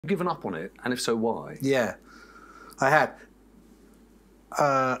Given up on it, and if so, why? Yeah, I had.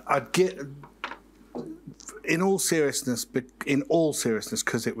 I'd get, in all seriousness,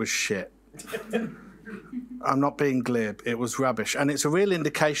 because it was shit. I'm not being glib. It was rubbish, and it's a real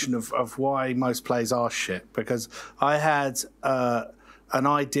indication of why most plays are shit. Because I had an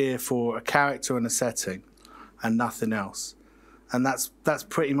idea for a character and a setting, and nothing else, and that's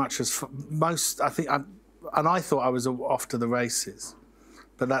pretty much as most. I think, and I thought I was off to the races,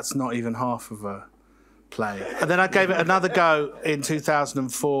 but that's not even half of a play. And then I gave it another go in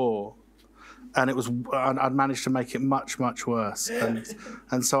 2004. And I'd managed to make it much, much worse.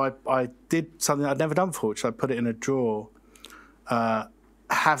 And so I did something I'd never done before, which I put it in a drawer,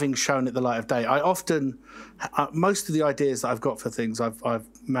 having shown it the light of day. I often, most of the ideas that I've got for things, I've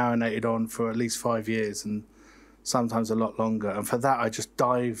marinated on for at least 5 years and sometimes a lot longer. And for that, I just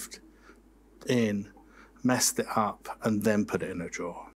dived in, messed it up, and then put it in a drawer.